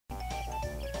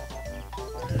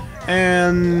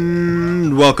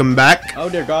And welcome back. Oh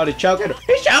dear God, he's choking.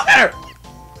 He's choking.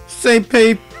 Say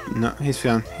peep. No, he's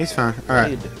fine. He's fine. All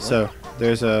right. So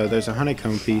there's a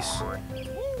honeycomb piece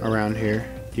around here.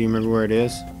 Do you remember where it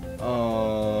is?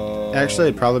 Actually,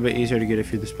 it'd probably be easier to get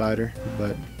if you're the spider,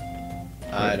 but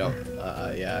I don't.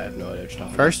 Yeah, I have no idea what you're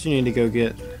talking first you need to go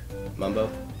get Mumbo.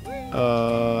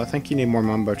 I think you need more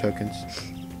Mumbo tokens.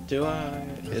 Do I?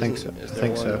 I think so. Is I there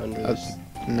think one so. under this?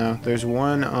 No, there's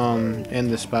one in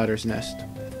the spider's nest.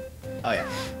 Oh yeah,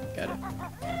 got it.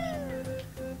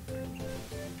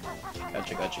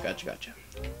 Gotcha.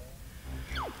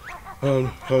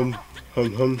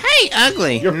 Hey,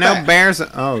 ugly! You're no back. bears.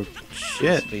 Oh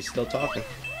shit! He's still talking.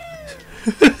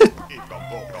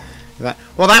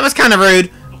 Well, that was kind of rude,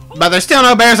 but there's still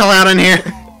no bears allowed in here.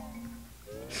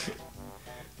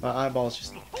 My eyeball's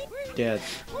just dead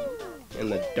in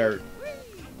the dirt.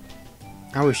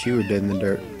 I wish you were dead in the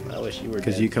dirt. I wish you were.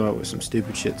 Because dead. you come up with some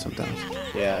stupid shit sometimes.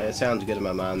 Yeah, it sounds good in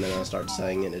my mind. Then I start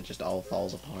saying it, and it just all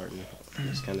falls apart, and I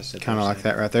just kind of sit. Kind of like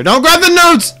that right there. Don't grab the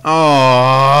notes.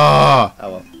 Oh.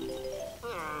 Oh well.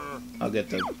 I'll get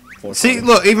the. See,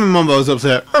 look, even Mumbo's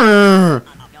upset.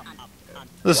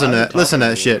 Listen to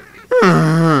that shit.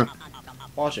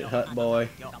 Watch it, Hut boy.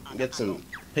 Get some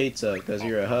pizza, cause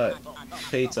you're a Hut.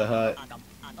 Pizza Hut.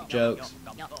 Jokes.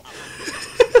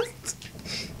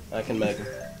 I can make them.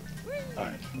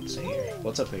 Alright, let's see here.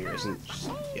 What's up here? Isn't just,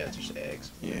 yeah, it's just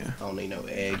eggs. Yeah. I don't need no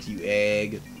eggs, you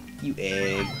egg. You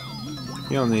egg.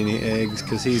 You don't need any eggs,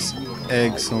 because he's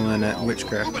excellent at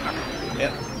witchcraft.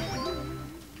 Yep.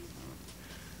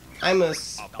 I'm a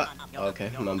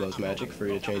okay, Mumbo's magic, free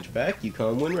to change back. You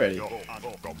come when ready.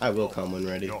 I will come when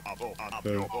ready.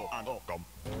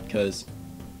 Because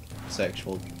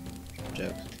sexual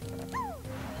jokes.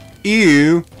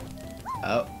 Ew.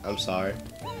 Oh, I'm sorry.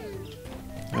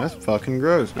 That's fucking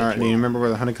gross. Alright, do you remember where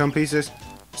the honeycomb piece is?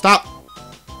 Stop!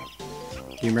 Do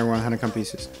you remember where the honeycomb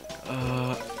piece is?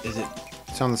 Is it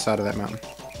It's on the side of that mountain.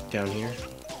 down here?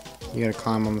 You gotta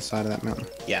climb on the side of that mountain.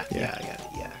 Yeah, Yeah. I got it,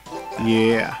 yeah.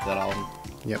 Yeah. Is that all?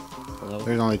 Yep. Hello?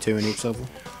 There's only 2 in each level.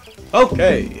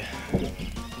 Okay.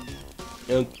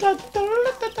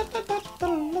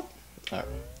 Alright.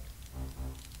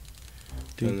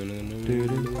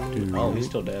 Oh, he's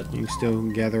still dead. You can still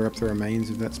gather up the remains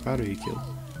of that spider you killed.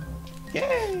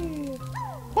 Yay!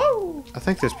 Woo! I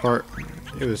think this part,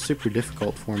 it was super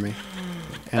difficult for me,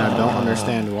 and I don't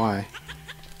understand why.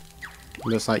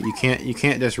 It's like you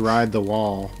can't just ride the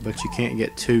wall, but you can't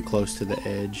get too close to the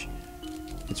edge.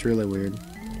 It's really weird.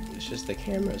 It's just the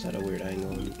camera's at a weird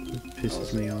angle. It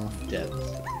pisses me off. Death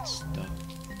and stuff.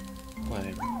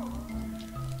 Whatever.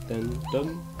 Dun,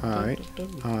 dun, Alright, dun,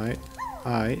 dun.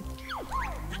 alright.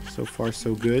 So far,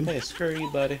 so good. Hey, screw you,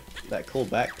 buddy. That cool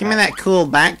backpack. Give me that cool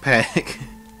backpack.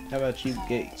 How about you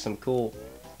get some cool,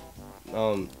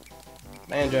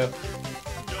 Banjo?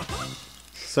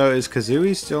 So is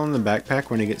Kazooie still in the backpack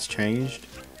when he gets changed?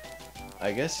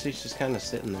 I guess he's just kind of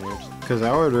sitting there. Because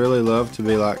I would really love to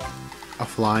be like a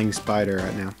flying spider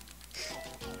right now.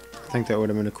 I think that would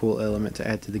have been a cool element to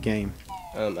add to the game.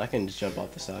 I can just jump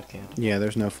off the side, can't I? Yeah,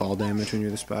 there's no fall damage when you're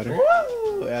the spider.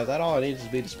 Woo! Yeah, that all I need is to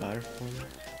be the spider for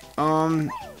me.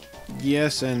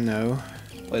 Yes and no.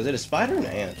 Wait, is it a spider or an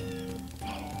ant?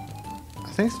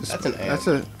 I think it's That's an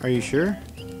ant. Are you sure?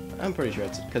 I'm pretty sure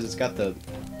it's because it's got the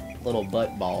little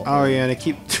butt ball. Oh yeah, and it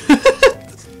keep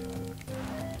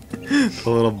the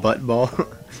little butt ball.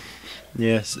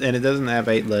 Yes, and it doesn't have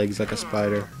 8 legs like a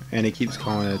spider, and it keeps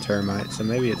calling it a termite. So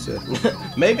maybe it's a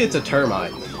Maybe it's a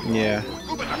termite. yeah.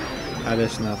 I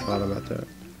just now thought about that.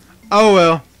 Oh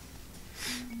well.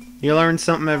 You learn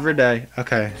something every day.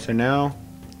 Okay, so now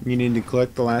you need to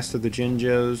collect the last of the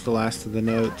Jinjos, the last of the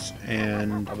notes,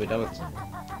 and I'll be done with it.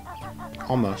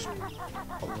 almost.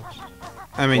 Almost.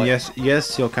 I mean, What?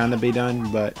 yes, you'll kind of be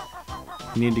done, but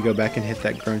you need to go back and hit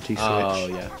that grunty switch. Oh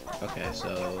yeah. Okay,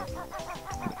 so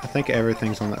I think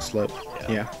everything's on that slope.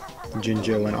 Yeah.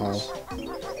 Jinjo and all.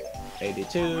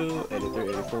 82, 83,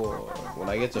 84. When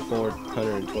I get to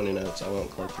 420 notes, I won't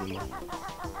collect anymore.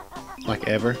 Like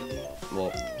ever.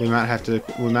 Well, We might have to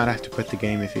quit the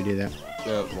game if you do that.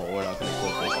 no, well, we're not gonna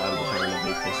quit this. I'm preparing to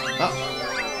beat this. Ah!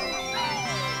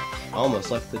 Almost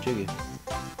left the jiggy.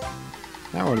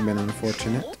 That would have been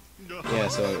unfortunate. Yeah,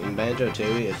 so in Banjo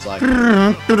Kazooie, it's like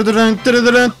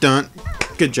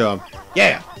Good job.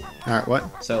 yeah. Alright,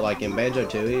 what? So like in Banjo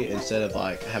Kazooie, instead of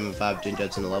like having 5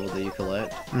 Jinjos in a level that you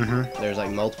collect, there's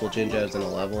like multiple Jinjos in a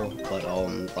level, but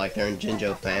like they're in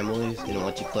Jinjo families. You know,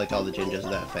 once you collect all the Jinjos of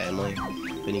that family,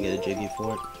 then you get a Jiggy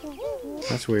for it.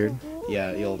 That's weird.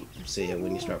 Yeah, you'll see it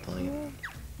when you start playing it.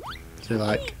 So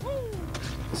like,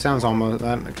 it sounds almost,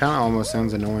 that kind of almost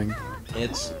sounds annoying.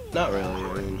 It's not really.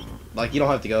 I mean, like, you don't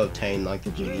have to go obtain, like,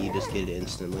 the Jiggy. You just get it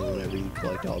instantly whenever you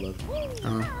collect all the...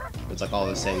 It's, like, all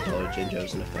the same color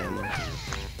Jinjos in the family.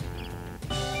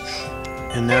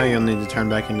 And now you'll need to turn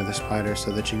back into the spider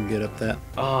so that you can get up that.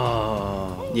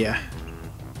 Oh. Yeah.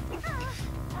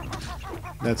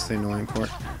 That's the annoying part.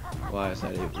 Why is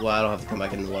that? Well, I don't have to come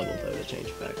back in the level, though, to change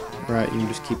it back. Right, you can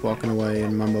just keep walking away,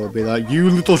 and Mumbo will be like, "You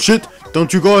little shit!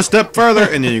 Don't you go a step further!"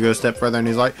 And then you go a step further, and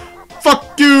he's like,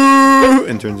 "Fuck you!"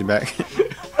 and turns you back.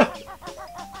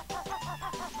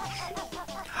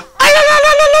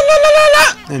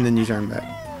 And then you turn back.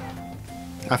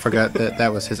 I forgot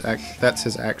that was his that's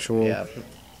his actual. Yeah.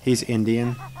 He's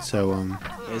Indian, so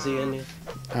Is he Indian?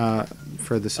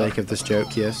 For the sake of this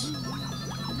joke, yes.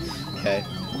 Okay.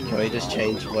 Can we just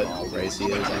change what race he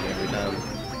is like every time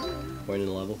we're in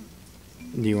the level?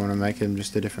 Do you want to make him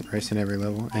just a different race in every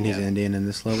level? And he's Indian in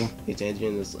this level? He's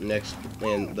Indian in this next,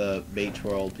 in the beach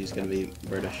world, he's gonna be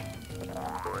British.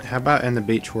 How about in the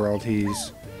beach world,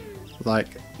 he's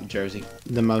like Jersey.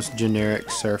 The most generic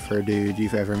surfer dude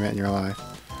you've ever met in your life.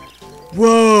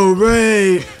 Whoa,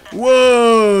 Ray!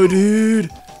 Whoa, dude!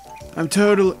 I'm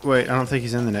totally... Wait, I don't think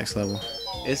he's in the next level.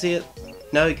 Is he it?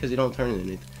 No, because you don't turn into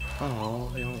anything. Oh,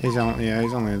 he's only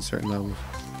in certain levels.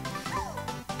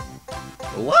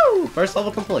 Whoa! First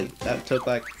level complete. That took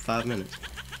like 5 minutes.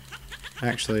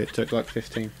 Actually, it took like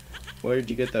 15. Where did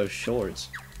you get those shorts?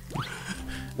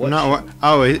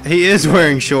 Oh, he is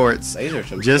wearing shorts. These are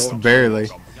some just shorts. Barely.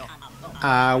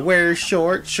 I wear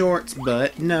shorts,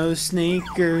 but no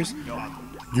sneakers.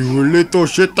 You little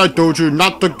shit, I told you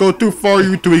not to go too far,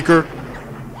 you tweaker.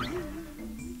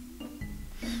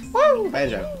 Woo!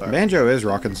 Banjo. Banjo is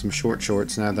rocking some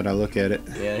shorts now that I look at it.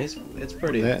 Yeah, it's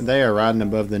pretty. They are riding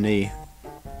above the knee.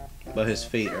 But his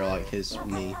feet are like his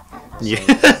knee. So Yeah.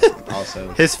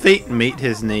 Also. His feet meet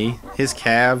his knee. His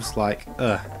calves, like,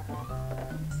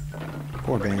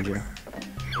 Poor Banjo.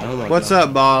 Oh my What's God.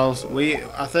 up, Balls?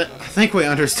 I think we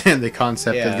understand the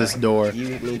concept of this door.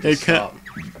 You need to stop.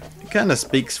 It kind of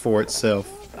speaks for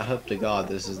itself. I hope to God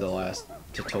this is the last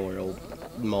tutorial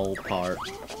mole part.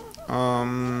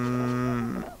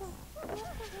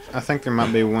 I think there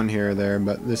might be one here or there,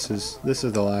 but this is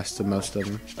the last of most of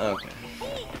them. Okay.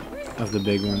 Of the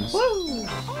big ones. Woo!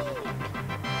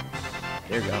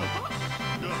 There you go.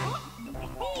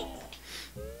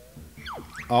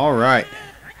 All right,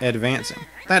 advancing.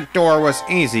 That door was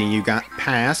easy. You got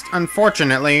past.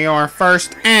 Unfortunately, you're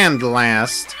first and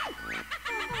last.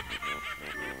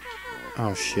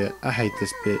 Oh shit! I hate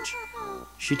this bitch.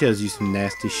 She tells you some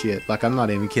nasty shit. Like, I'm not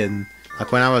even kidding.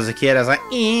 Like, when I was a kid, I was like,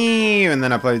 ew, and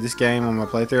then I played this game on my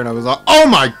playthrough, and I was like, oh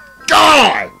my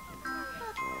god!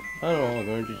 I don't know, I'm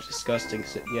going to disgusting.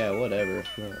 Yeah, whatever.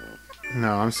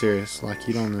 No, I'm serious. Like,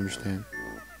 you don't understand.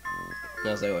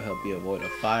 That will help you avoid a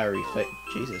fiery fate.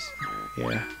 Jesus.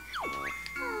 Yeah.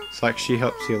 It's like she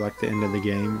helps you, like, the end of the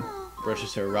game.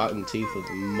 Brushes her rotten teeth with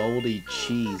moldy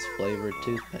cheese flavored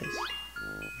toothpaste.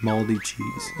 Moldy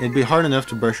cheese. It'd be hard enough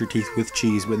to brush your teeth with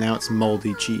cheese, but now it's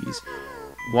moldy cheese.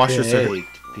 Washes her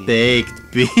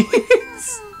baked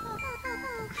beans.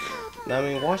 I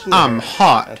mean, washing. I'm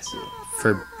hot That's it.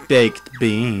 for baked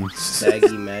beans.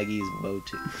 Saggy Maggie's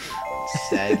booty.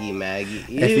 Saggy Maggie.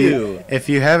 Ew. If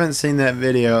you haven't seen that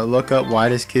video, look up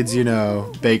Whitest Kids You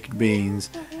Know baked beans,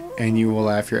 and you will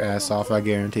laugh your ass off. I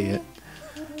guarantee it.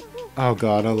 Oh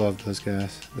God, I love those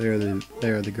guys. They are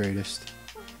the greatest.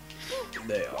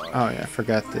 They are. Oh yeah, I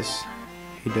forgot this.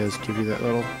 He does give you that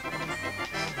little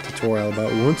tutorial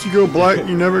about once you go black,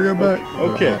 you never go back.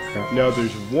 Okay, now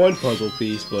there's one puzzle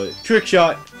piece, but trick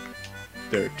shot.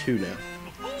 There are two now.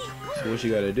 So what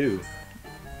you gotta do?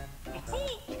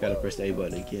 You gotta press the A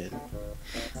button again.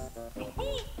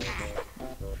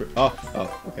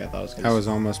 Oh, okay. I thought it was gonna. I was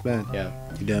almost bad. Yeah.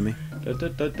 You dummy. Dun,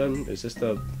 dun, dun, dun. Is this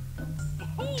the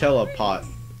telepot?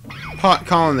 Pot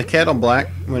calling the kettle black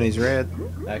when he's red.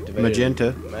 Activated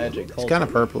Magenta. Magic. It's kind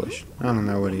of purplish. I don't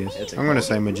know what he is. I'm gonna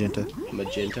say magenta.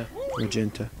 Magenta.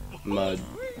 Magenta.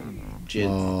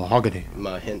 Magenta. Hoggity.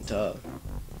 Magenta.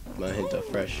 Magenta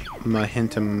fresh.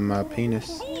 Magenta my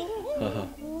penis. Haha.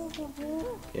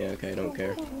 Yeah, okay, don't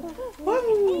care.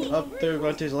 Woo! Up through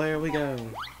Grunty's lair we go.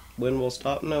 When we'll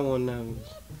stop, no one knows.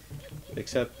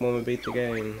 Except when we beat the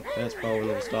game. That's probably when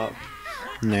it'll stop.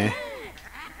 Nah.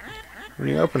 When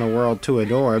you open a world to a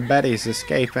door, Betty's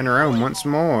escape in her own once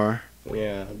more.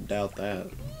 Yeah, I doubt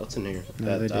that. What's in here?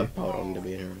 No, they do. I probably don't need to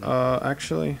be in here.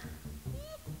 Actually.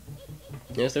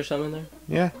 Is there some in there?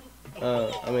 Yeah.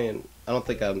 I mean, I don't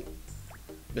think I'm...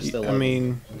 It's still I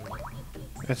mean,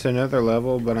 it's another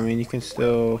level, but I mean, you can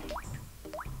still...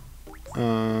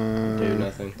 do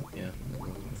nothing. Yeah.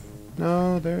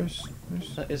 No, there's...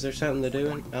 Is there something to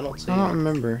do? I don't see I don't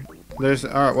remember. There's...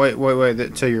 Alright,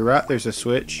 wait. To your right, there's a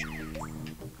switch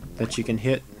that you can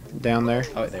hit down there.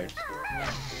 Oh, wait, there.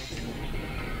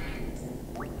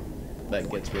 That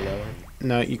gets me nowhere.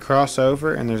 No, you cross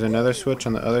over, and there's another switch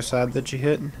on the other side that you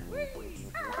hit.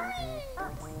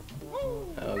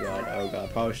 Oh god.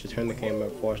 Probably should turn the camera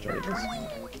before I started this.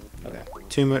 Okay.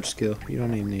 Too much skill. You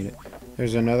don't even need it.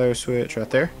 There's another switch right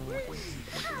there.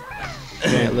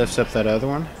 And it lifts up that other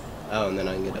one. Oh, and then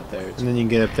I can get up there. And then you can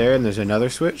get up there, and there's another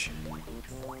switch.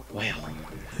 Wow.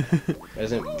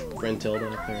 Isn't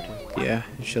Brentilda up there too? Yeah,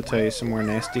 she'll tell you some more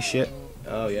nasty shit.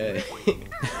 Oh yeah.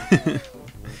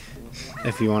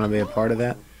 If you want to be a part of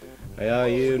that. Yeah,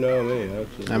 you know me.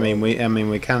 I mean,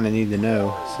 we kind of need to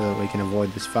know so that we can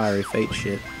avoid this fiery fate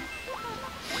shit.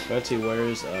 Fancy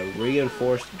wears a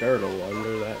reinforced girdle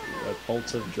under that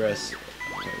repulsive dress.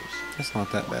 That's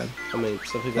not that bad. I mean,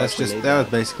 some people That's just that was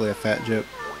basically a fat joke.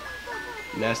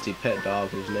 Nasty pet dog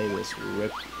whose name is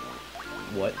Rip.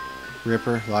 What?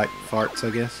 Ripper, like farts,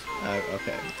 I guess.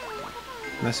 Okay.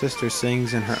 My sister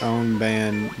sings in her own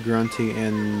band, Grunty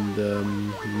and the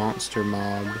Monster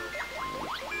Mob.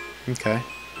 Okay.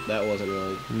 That wasn't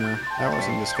really... No, that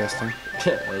wasn't disgusting.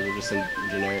 Those are just some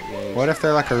generic names. What if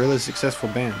they're like a really successful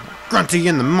band? Grunty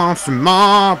and the Monster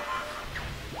Mob!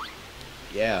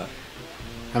 Yeah.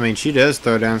 I mean, she does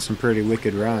throw down some pretty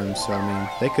wicked rhymes, so I mean,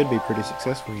 they could be pretty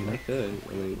successful, you know? They could.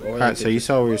 I mean, Alright, so you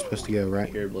saw where you're supposed to go, right?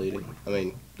 Hear bleeding. I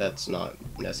mean, that's not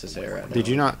necessary right now. Did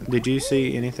you not? Did you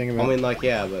see anything about? I mean, like,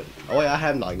 yeah, but oh wait, I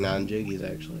have like 9 jiggies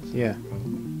actually. So. Yeah.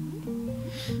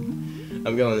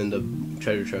 I'm going into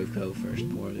Treasure Trove Cove first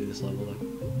before I do this level. Though.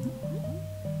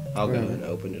 I'll go and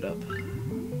open it up.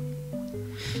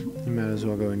 You might as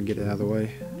well go and get it out of the way.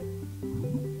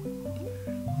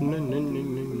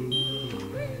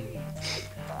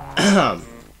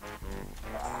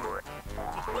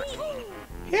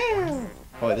 Yeah.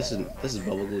 Oh, wait, this is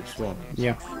Bubble Gloop Swamp.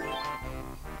 Yeah.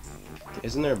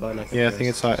 Isn't there a button I can Yeah, I press? think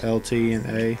it's like LT and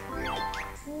A.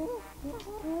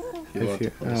 If you want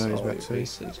to put this I was all about to say.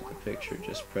 face into the picture,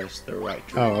 just press the right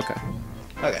trigger. Oh, okay.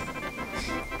 Okay.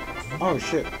 Oh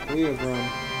shit, we have run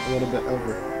a little bit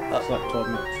over. It's like 12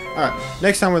 minutes. Alright,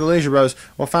 next time with the Leisure Bros,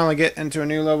 we'll finally get into a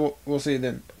new level. We'll see you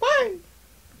then.